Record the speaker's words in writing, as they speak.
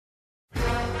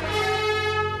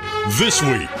This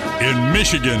week in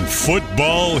Michigan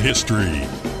football history.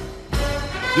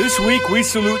 This week, we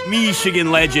salute MEEECHIGAN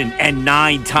legend and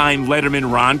 9-time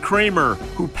letterman Ron Kramer,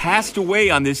 who passed away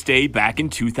on this day back in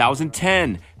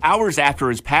 2010. Hours after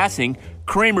his passing,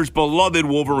 Kramer's beloved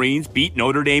Wolverines beat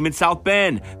Notre Dame in South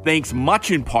Bend, thanks much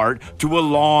in part to a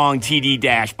long TD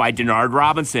dash by Denard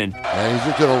Robinson. And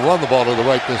he's going to run the ball to the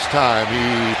right this time.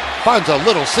 He finds a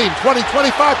little seam, 20,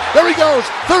 25. There he goes,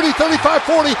 30, 35,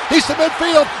 40. He's to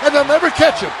midfield, and they'll never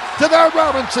catch him. Denard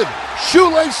Robinson,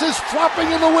 Shoelace is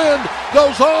flopping in the wind,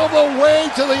 goes all the way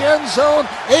to the end zone,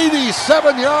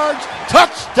 87 yards,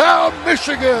 touchdown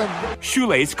Michigan.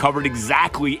 Shoelace covered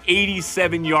exactly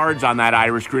 87 yards on that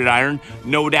Irish gridiron.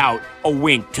 No doubt a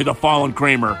wink to the fallen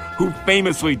Kramer, who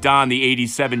famously donned the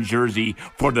 87 jersey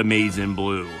for the maize and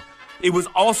blue. It was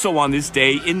also on this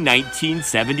day in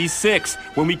 1976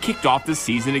 when we kicked off the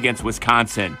season against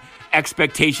Wisconsin.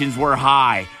 Expectations were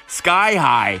high, sky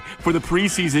high, for the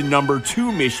preseason number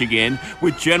 2 Michigan,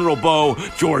 with General Bo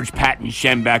Patton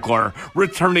Schembechler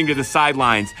returning to the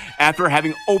sidelines after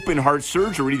having open heart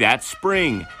surgery that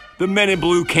spring. The men in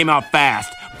blue came out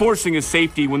fast, forcing a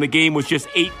safety when the game was just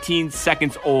 18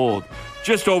 seconds old.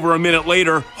 Just over a minute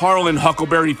later, Harlan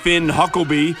Huckleberry Finn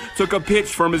Huckleby took a pitch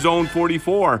from his own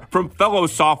 44 from fellow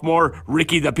sophomore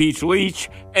Ricky the Peach Leach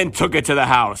and took it to the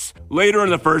house. Later in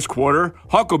the first quarter,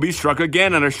 Huckleby struck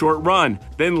again on a short run.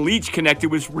 Then Leach connected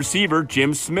with receiver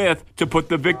Jim Smith to put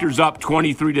the victors up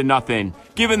 23-0.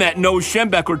 Given that no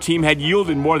Schembechler team had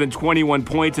yielded more than 21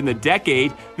 points in the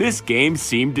decade, this game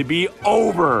seemed to be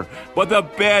over. But the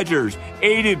Badgers,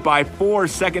 aided by 4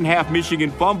 second-half Michigan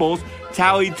fumbles,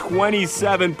 tallied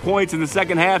 27 points in the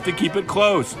second half to keep it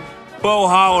close. Bo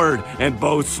hollered and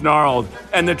Bo snarled,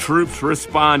 and the troops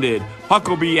responded.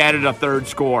 Huckleby added a third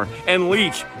score, and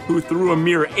Leach, who threw a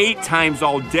mere 8 times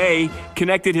all day,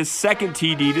 connected his second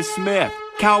TD to Smith.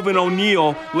 Calvin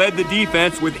O'Neill led the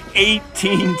defense with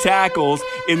 18 tackles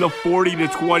in the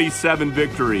 40-27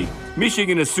 victory.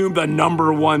 Michigan assumed the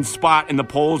number 1 spot in the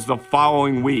polls the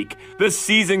following week. The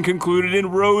season concluded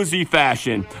in rosy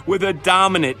fashion with a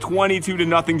dominant 22-0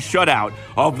 shutout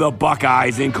of the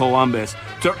Buckeyes in Columbus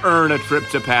to earn a trip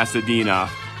to Pasadena.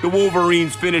 The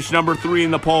Wolverines finished number 3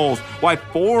 in the polls, while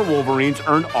 4 Wolverines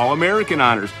earned All-American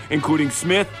honors, including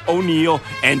Smith, O'Neill,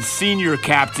 and senior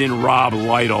captain Rob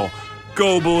Lytle.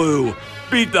 Go Blue!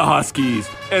 Beat the Huskies!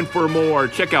 And for more,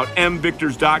 check out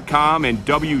mvictors.com and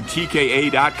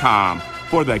WTKA.com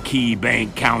for the Key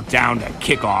Bank Countdown to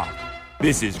Kickoff.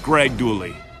 This is Greg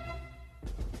Dooley.